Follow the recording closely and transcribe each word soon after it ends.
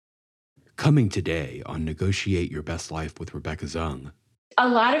Coming today on Negotiate Your Best Life with Rebecca Zung. A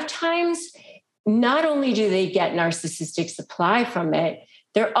lot of times, not only do they get narcissistic supply from it,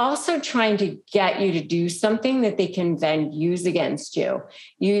 they're also trying to get you to do something that they can then use against you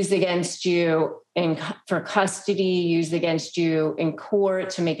for custody, use against you in court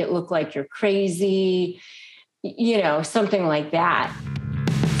to make it look like you're crazy, something like that.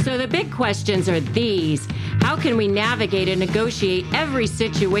 So the big questions are these. How can we navigate and negotiate every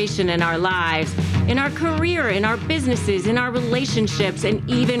situation in our lives, in our career, in our businesses, in our relationships, and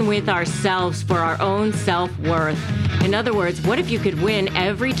even with ourselves for our own self-worth? In other words, what if you could win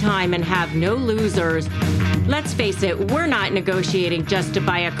every time and have no losers? Let's face it, we're not negotiating just to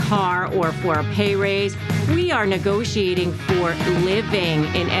buy a car or for a pay raise. We are negotiating for living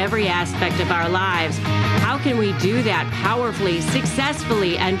in every aspect of our lives. How can we do that powerfully,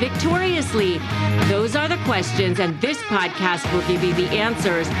 successfully, and victoriously? Those are the questions, and this podcast will give you the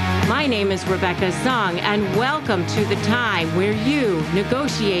answers. My name is Rebecca Zung, and welcome to the time where you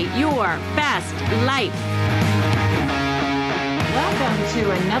negotiate your best life. Welcome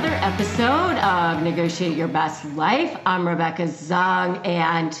to another episode of Negotiate Your Best Life. I'm Rebecca Zung,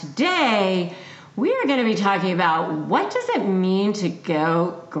 and today we are going to be talking about what does it mean to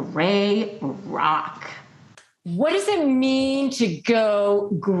go gray rock? What does it mean to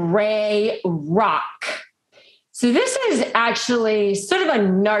go gray rock? So this is actually sort of a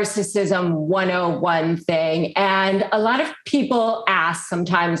narcissism 101 thing. And a lot of people ask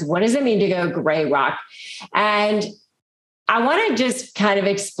sometimes, what does it mean to go gray rock? And I want to just kind of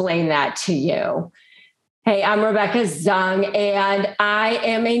explain that to you. Hey, I'm Rebecca Zung, and I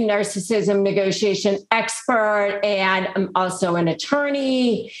am a narcissism negotiation expert, and I'm also an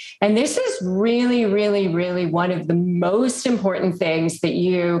attorney. And this is really, really, really one of the most important things that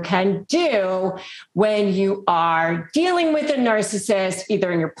you can do when you are dealing with a narcissist,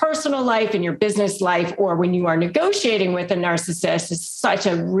 either in your personal life, in your business life, or when you are negotiating with a narcissist. It's such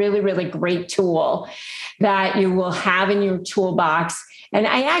a really, really great tool that you will have in your toolbox. And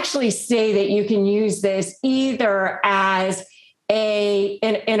I actually say that you can use this either as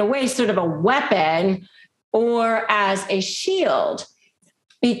in a way, sort of a weapon or as a shield.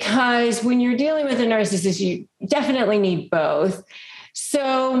 Because when you're dealing with a narcissist, you definitely need both.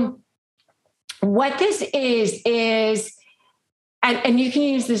 So what this is, and you can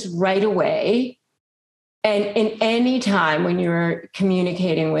use this right away, and in any time when you're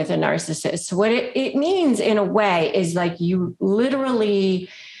communicating with a narcissist, what it means in a way is like you literally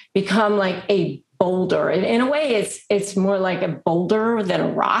become like a boulder. In a way, it's more like a boulder than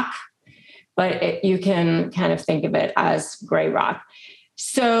a rock, but you can kind of think of it as gray rock.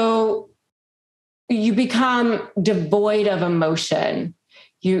 So you become devoid of emotion.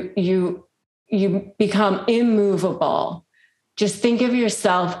 You become immovable. Just think of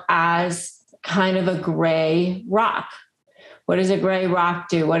yourself as kind of a gray rock. What does a gray rock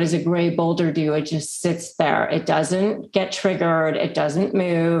do? What does a gray boulder do? It just sits there. It doesn't get triggered. It doesn't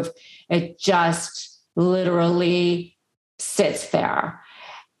move. It just literally sits there.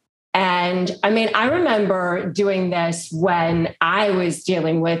 And I mean, I remember doing this when I was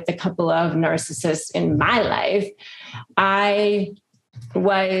dealing with a couple of narcissists in my life. I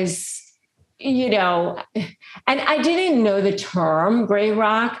was, and I didn't know the term gray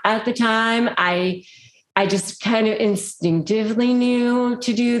rock at the time. I just kind of instinctively knew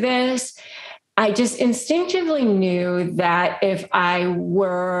to do this. I just instinctively knew that if I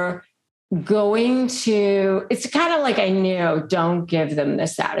were going to, it's kind of like I knew, don't give them the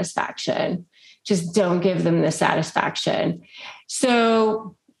satisfaction. Just don't give them the satisfaction.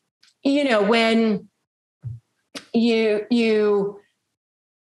 So, when you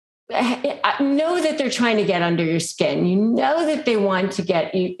know that they're trying to get under your skin. You know that they want to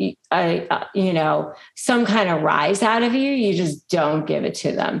get some kind of rise out of you. You just don't give it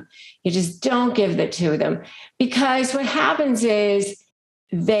to them. You just don't give it to them, because what happens is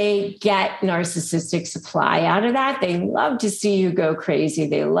they get narcissistic supply out of that. They love to see you go crazy.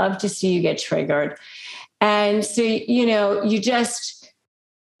 They love to see you get triggered. And so, you just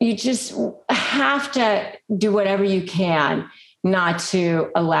have to do whatever you can not to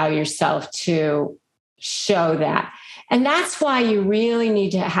allow yourself to show that. And that's why you really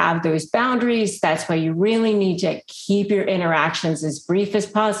need to have those boundaries. That's why you really need to keep your interactions as brief as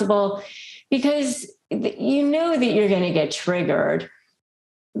possible, because you know that you're going to get triggered.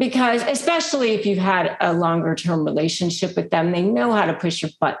 Because especially if you've had a longer term relationship with them, they know how to push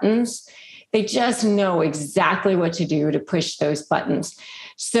your buttons. They just know exactly what to do to push those buttons.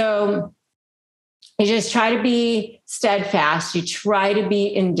 So you just try to be steadfast. You try to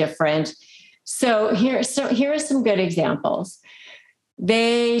be indifferent. So here are some good examples.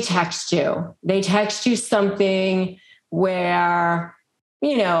 they text you. They text you something where,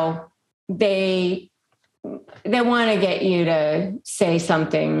 they want to get you to say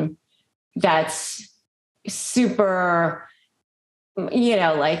something that's super,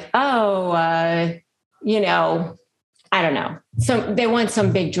 like, I don't know. So they want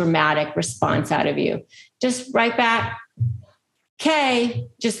some big dramatic response out of you. Just write back, K,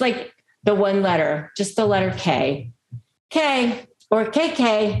 just like the one letter, just the letter K, or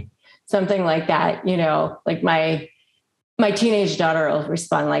KK, something like that. Like my teenage daughter will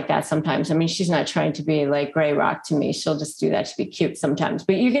respond like that sometimes. I mean, she's not trying to be like Gray Rock to me. She'll just do that to be cute sometimes,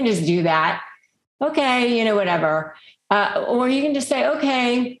 but you can just do that. Okay. Whatever. Or you can just say,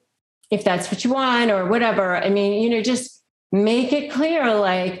 okay, if that's what you want or whatever. I mean, just make it clear,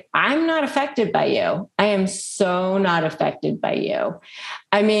 like, I'm not affected by you. I am so not affected by you.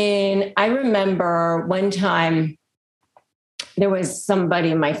 I mean, I remember one time there was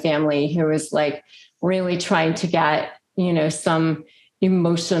somebody in my family who was like really trying to get, some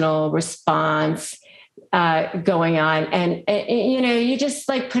emotional response going on. And, you just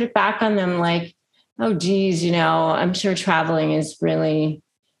like put it back on them like, oh, geez, I'm sure traveling is really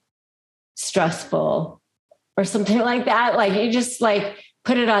stressful or something like that. Like you just like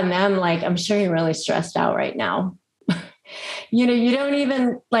put it on them. Like, I'm sure you're really stressed out right now. You don't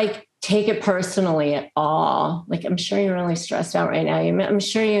even like take it personally at all. Like, I'm sure you're really stressed out right now. I'm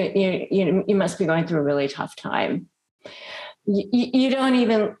sure you must be going through a really tough time. You don't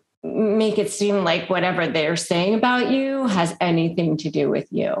even make it seem like whatever they're saying about you has anything to do with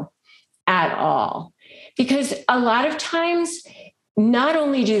you at all. Because a lot of times, not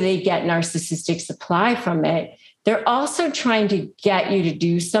only do they get narcissistic supply from it, they're also trying to get you to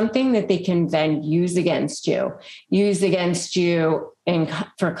do something that they can then use against you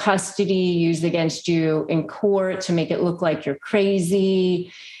for custody, use against you in court to make it look like you're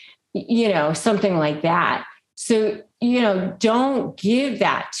crazy, something like that. So, don't give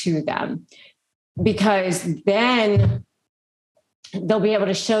that to them, because then they'll be able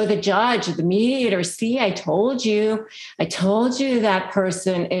to show the judge or the mediator, see, I told you that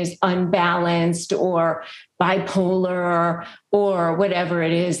person is unbalanced or bipolar or whatever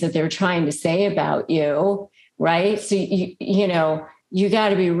it is that they're trying to say about you, right? So, you got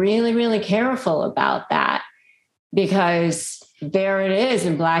to be really, really careful about that, because there it is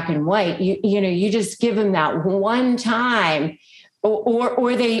in black and white. You just give them that one time or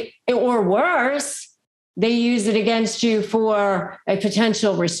worse, they use it against you for a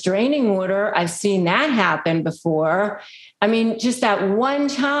potential restraining order. I've seen that happen before. I mean, just that one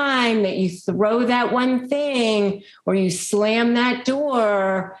time that you throw that one thing or you slam that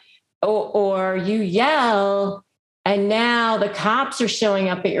door or you yell, and now the cops are showing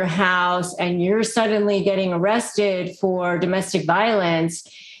up at your house and you're suddenly getting arrested for domestic violence.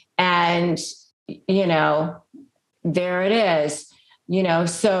 And, there it is.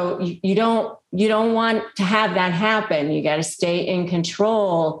 So you don't want to have that happen. You got to stay in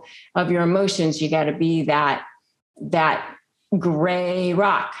control of your emotions. You got to be that gray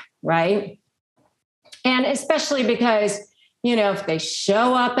rock, right? And especially because, if they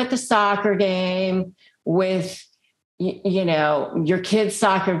show up at the soccer game with, your kid's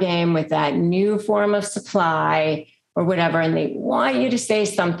soccer game with that new form of supply or whatever, and they want you to say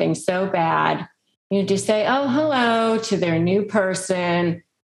something so bad, you just say, oh, hello to their new person.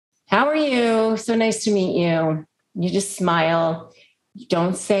 How are you? So nice to meet you. You just smile.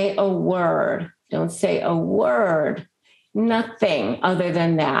 Don't say a word. Don't say a word. Nothing other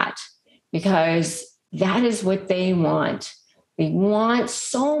than that, because that is what they want. They want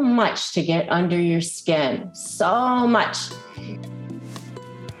so much to get under your skin. So much.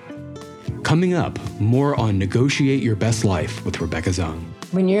 Coming up, more on Negotiate Your Best Life with Rebecca Zung.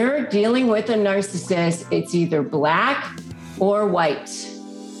 When you're dealing with a narcissist, it's either black or white.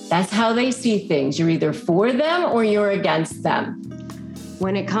 That's how they see things. You're either for them or you're against them.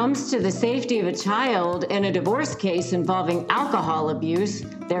 When it comes to the safety of a child in a divorce case involving alcohol abuse,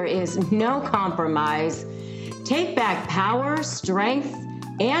 there is no compromise. Take back power, strength,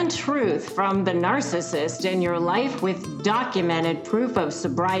 and truth from the narcissist in your life with documented proof of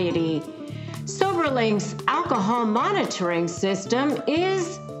sobriety. SoberLink's alcohol monitoring system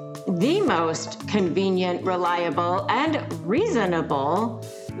is the most convenient, reliable, and reasonable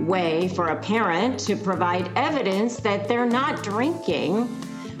way for a parent to provide evidence that they're not drinking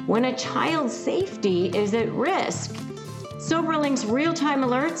when a child's safety is at risk. SoberLink's real-time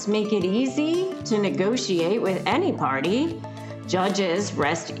alerts make it easy to negotiate with any party. Judges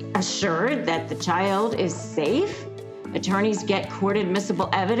rest assured that the child is safe. Attorneys get court-admissible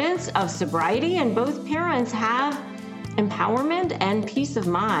evidence of sobriety, and both parents have empowerment and peace of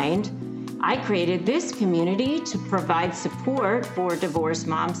mind, I created this community to provide support for divorced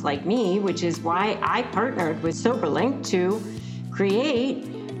moms like me, which is why I partnered with SoberLink to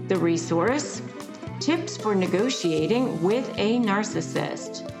create the resource, Tips for Negotiating with a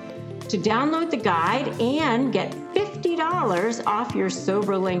Narcissist. To download the guide and get $50 off your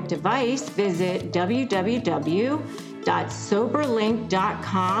SoberLink device, visit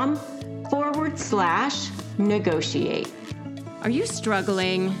www.soberlink.com/negotiate. Are you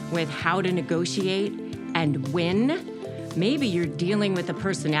struggling with how to negotiate and win? Maybe you're dealing with a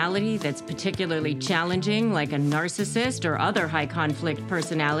personality that's particularly challenging, like a narcissist or other high conflict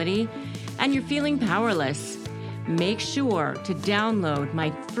personality, and you're feeling powerless. Make sure to download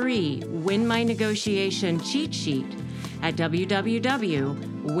my free Win My Negotiation cheat sheet at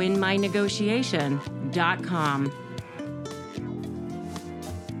www.winmynegotiation.com.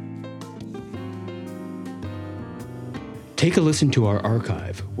 Take a listen to our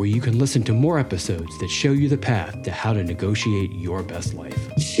archive, where you can listen to more episodes that show you the path to how to negotiate your best life.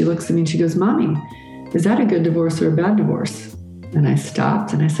 She looks at me and she goes, "Mommy, is that a good divorce or a bad divorce?" And I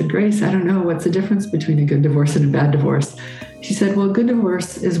stopped and I said, "Grace, I don't know. What's the difference between a good divorce and a bad divorce?" She said, "Well, a good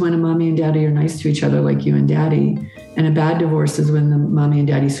divorce is when a mommy and daddy are nice to each other like you and daddy. And a bad divorce is when the mommy and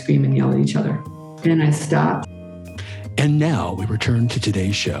daddy scream and yell at each other." And I stopped. And now we return to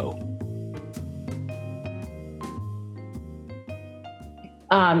today's show.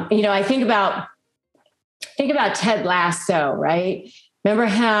 I think about Ted Lasso, right? Remember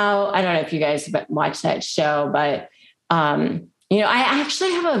how, I don't know if you guys watch that show, but, I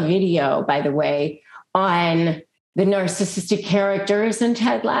actually have a video, by the way, on the narcissistic characters in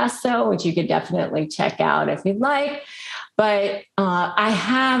Ted Lasso, which you could definitely check out if you'd like. But I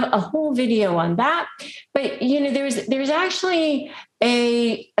have a whole video on that. But, there's actually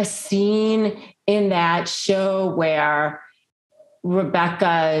a scene in that show where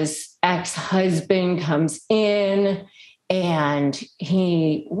Rebecca's ex-husband comes in and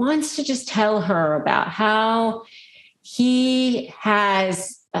he wants to just tell her about how he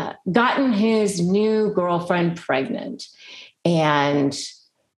has gotten his new girlfriend pregnant. And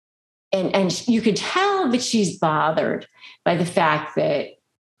you could tell that she's bothered by the fact that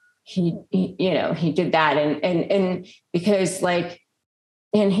he did that. And because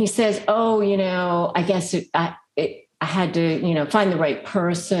and he says, "Oh, I guess I had to, find the right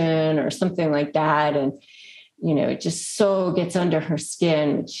person," or something like that. And, it just so gets under her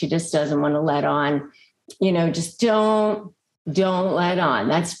skin. She just doesn't want to let on, just don't let on.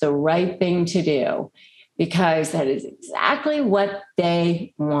 That's the right thing to do, because that is exactly what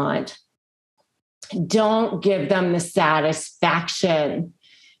they want. Don't give them the satisfaction.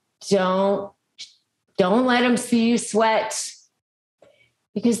 Don't let them see you sweat,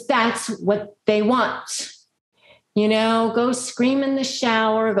 because that's what they want. Go scream in the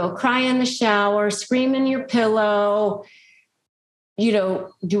shower, go cry in the shower, scream in your pillow,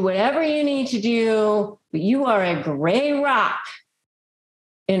 do whatever you need to do, but you are a gray rock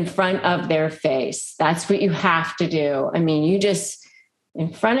in front of their face. That's what you have to do. You just,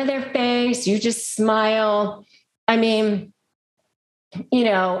 in front of their face, you just smile. Even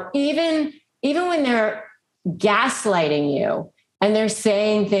when they're gaslighting you and they're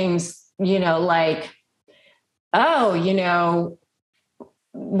saying things, like, "Oh,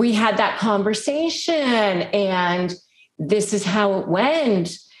 we had that conversation and this is how it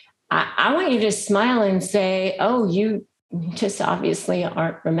went." I want you to smile and say, "Oh, you just obviously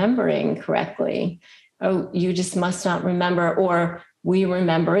aren't remembering correctly. Oh, you just must not remember, or we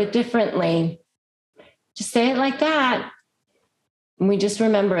remember it differently." Just say it like that. We just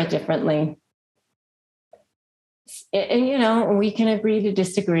remember it differently. And, we can agree to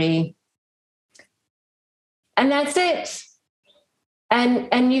disagree. And that's it.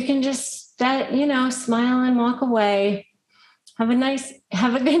 And you can just, smile and walk away. Have a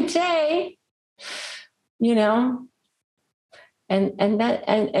good day, and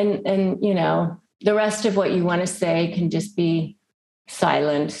the rest of what you want to say can just be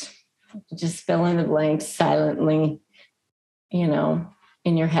silent. Just fill in the blanks silently, in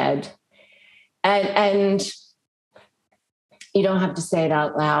your head. And you don't have to say it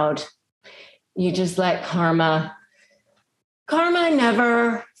out loud. You just let Karma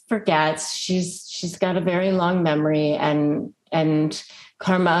never forgets. She's got a very long memory, and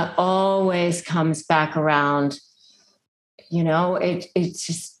Karma always comes back around. It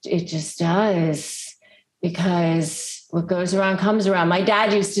just does, because what goes around comes around. My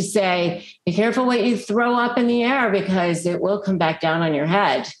dad used to say, "Be careful what you throw up in the air, because it will come back down on your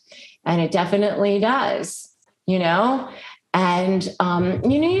head." And it definitely does, And,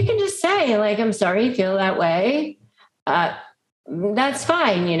 you can just say, like, "I'm sorry you feel that way. that's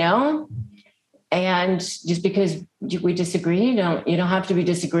fine, and just because we disagree, you don't have to be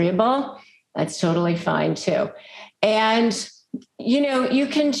disagreeable. That's totally fine too. And, you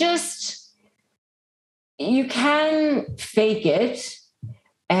can fake it,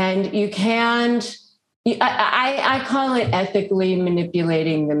 and you can, I call it ethically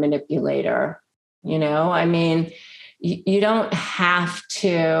manipulating the manipulator. I mean, you don't have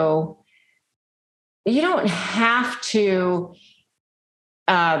to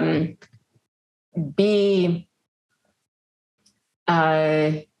be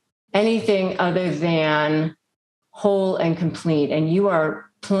anything other than whole and complete. And you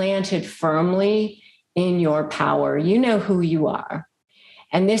are planted firmly in your power. You know who you are.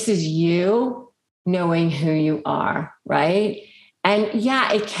 And this is you knowing who you are, right? And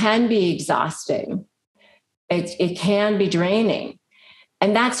yeah, it can be exhausting. It can be draining.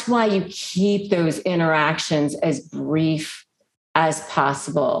 And that's why you keep those interactions as brief as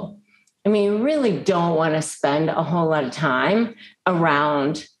possible. I mean, you really don't want to spend a whole lot of time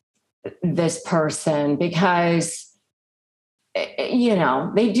around this person because,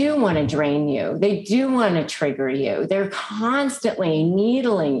 they do want to drain you. They do want to trigger you. They're constantly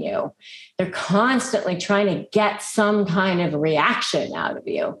needling you. They're constantly trying to get some kind of reaction out of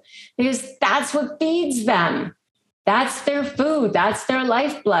you because that's what feeds them. That's their food. That's their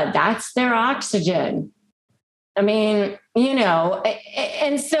lifeblood. That's their oxygen. I mean,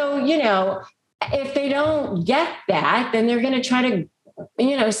 and so, if they don't get that, then they're going to try to,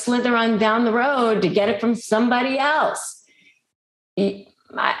 slither on down the road to get it from somebody else. It's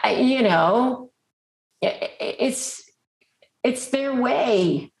their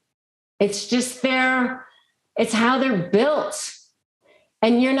way. It's just it's how they're built.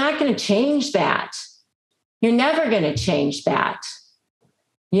 And you're not going to change that. You're never going to change that.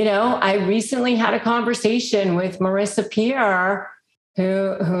 I recently had a conversation with Marissa Peer,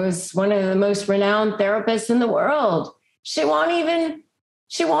 who's one of the most renowned therapists in the world. She won't even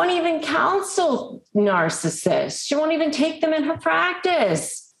counsel narcissists. She won't even take them in her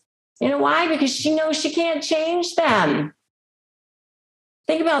practice. You know why? Because she knows she can't change them.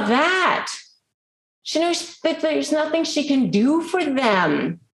 Think about that. She knows that there's nothing she can do for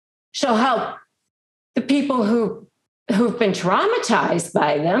them. She'll help the people who've been traumatized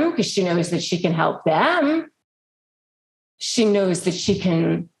by them because she knows that she can help them. She knows that she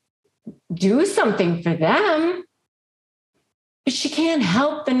can do something for them. But she can't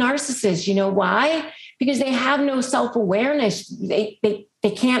help the narcissist. You know why? Because they have no self-awareness. They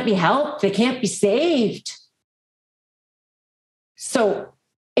can't be helped. They can't be saved. So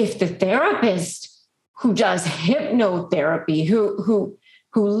if the therapist who does hypnotherapy, who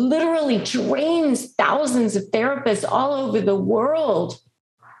literally trains thousands of therapists all over the world,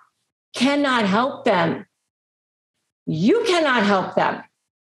 cannot help them, you cannot help them.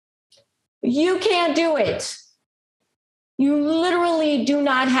 You can't do it. You literally do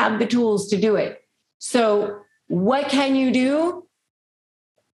not have the tools to do it. So what can you do?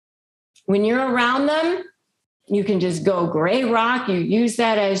 When you're around them, you can just go gray rock. You use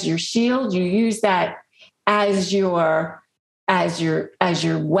that as your shield. You use that as your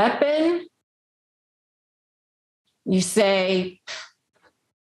weapon. You say,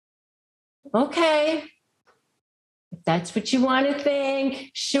 okay, if that's what you want to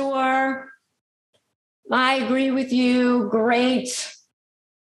think, sure. I agree with you. Great.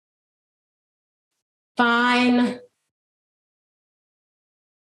 Fine.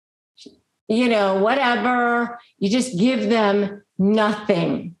 Whatever. You just give them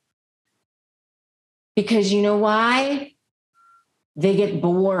nothing. Because you know why? They get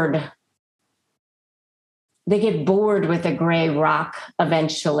bored. They get bored with a gray rock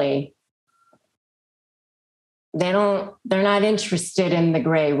eventually. They're not interested in the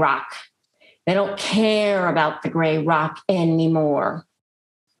gray rock. They don't care about the gray rock anymore.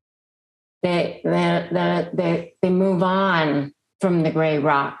 They move on from the gray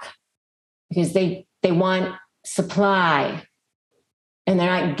rock because they want supply, and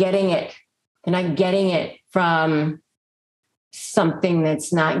they're not getting it. They're not getting it from something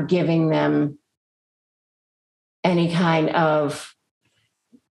that's not giving them any kind of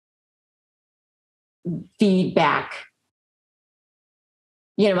feedback.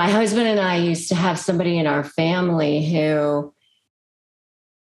 My husband and I used to have somebody in our family who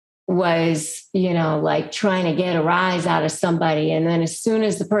was, like trying to get a rise out of somebody. And then as soon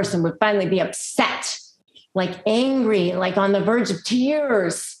as the person would finally be upset, like angry, like on the verge of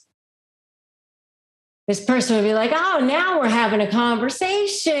tears, this person would be like, oh, now we're having a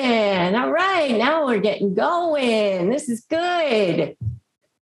conversation. All right, now we're getting going. This is good.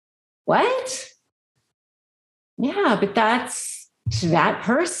 What? Yeah, but that's, to that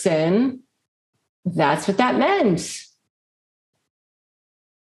person, that's what that meant.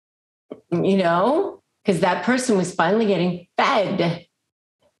 You know, because that person was finally getting fed.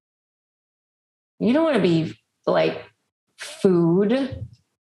 You don't want to be like food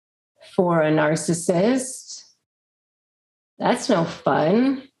for a narcissist. That's no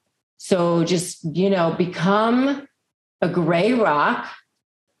fun. So just, become a gray rock,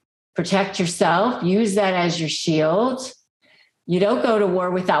 protect yourself, use that as your shield. You don't go to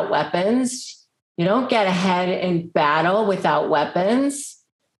war without weapons. You don't get ahead in battle without weapons.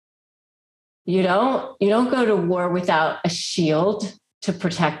 You don't go to war without a shield to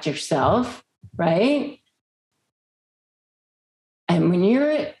protect yourself, right? And when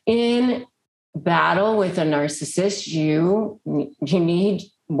you're in battle with a narcissist, you need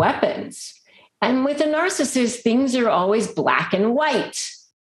weapons. And with a narcissist, things are always black and white.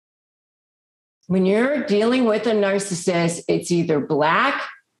 When you're dealing with a narcissist, it's either black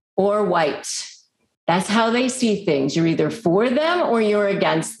or white. That's how they see things. You're either for them or you're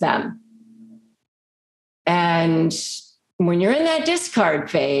against them. And when you're in that discard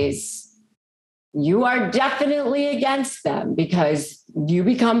phase, you are definitely against them because you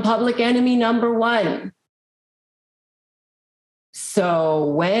become public enemy number one. So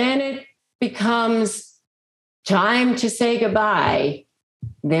when it becomes time to say goodbye,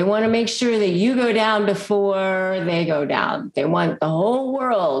 they want to make sure that you go down before they go down. They want the whole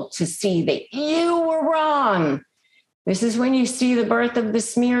world to see that you were wrong. This is when you see the birth of the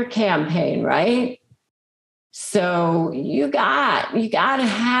smear campaign, right? So you got to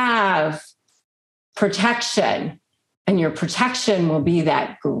have protection, and your protection will be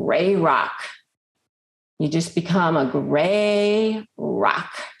that gray rock. You just become a gray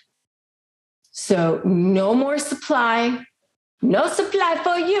rock. So no more supply, no supply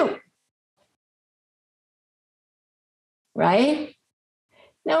for you, right?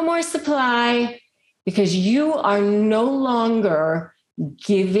 No more supply because you are no longer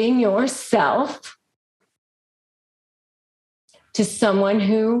giving yourself to someone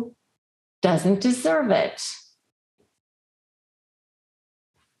who doesn't deserve it.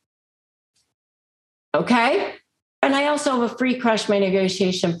 Okay? And I also have a free Crush My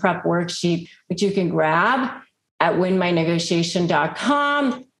Negotiation prep worksheet, which you can grab at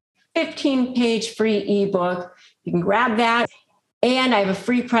winmynegotiation.com, 15-page free ebook. You can grab that. And I have a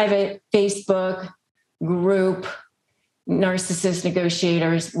free private Facebook group, Narcissist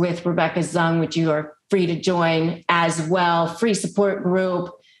Negotiators with Rebecca Zung, which you are free to join as well. Free support group.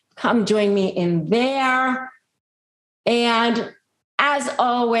 Come join me in there. And as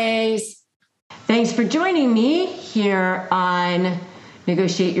always, thanks for joining me here on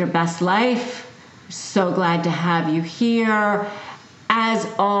Negotiate Your Best Life. So glad to have you here. As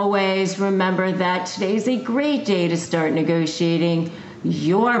always, remember that today is a great day to start negotiating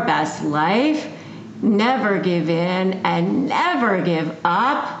your best life. Never give in and never give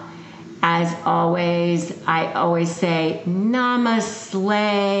up. As always, I always say, namaste.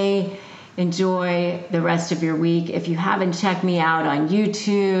 Enjoy the rest of your week. If you haven't checked me out on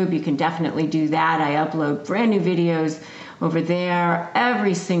YouTube, you can definitely do that. I upload brand new videos over there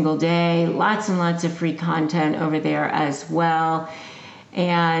every single day. Lots and lots of free content over there as well.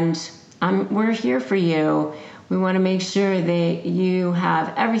 And we're here for you. We want to make sure that you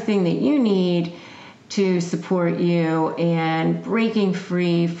have everything that you need to support you in breaking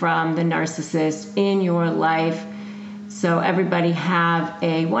free from the narcissist in your life. So everybody have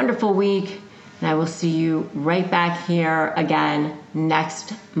a wonderful week, and I will see you right back here again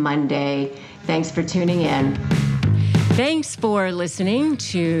next Monday. Thanks for tuning in. Thanks for listening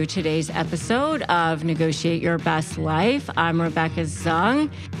to today's episode of Negotiate Your Best Life. I'm Rebecca Zung.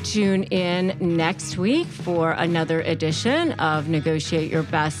 Tune in next week for another edition of Negotiate Your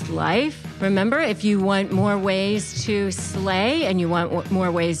Best Life. Remember, if you want more ways to slay and you want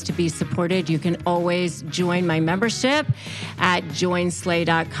more ways to be supported, you can always join my membership at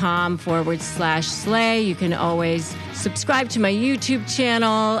joinslay.com/slay. You can always subscribe to my YouTube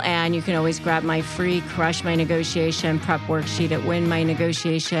channel, and you can always grab my free Crush My Negotiation prep worksheet at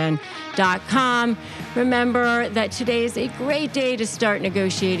winmynegotiation.com. Remember that today is a great day to start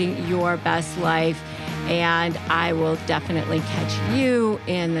negotiating your best life, and I will definitely catch you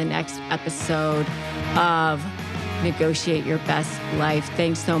in the next episode of Negotiate Your Best Life.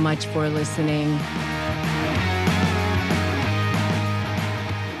 Thanks so much for listening.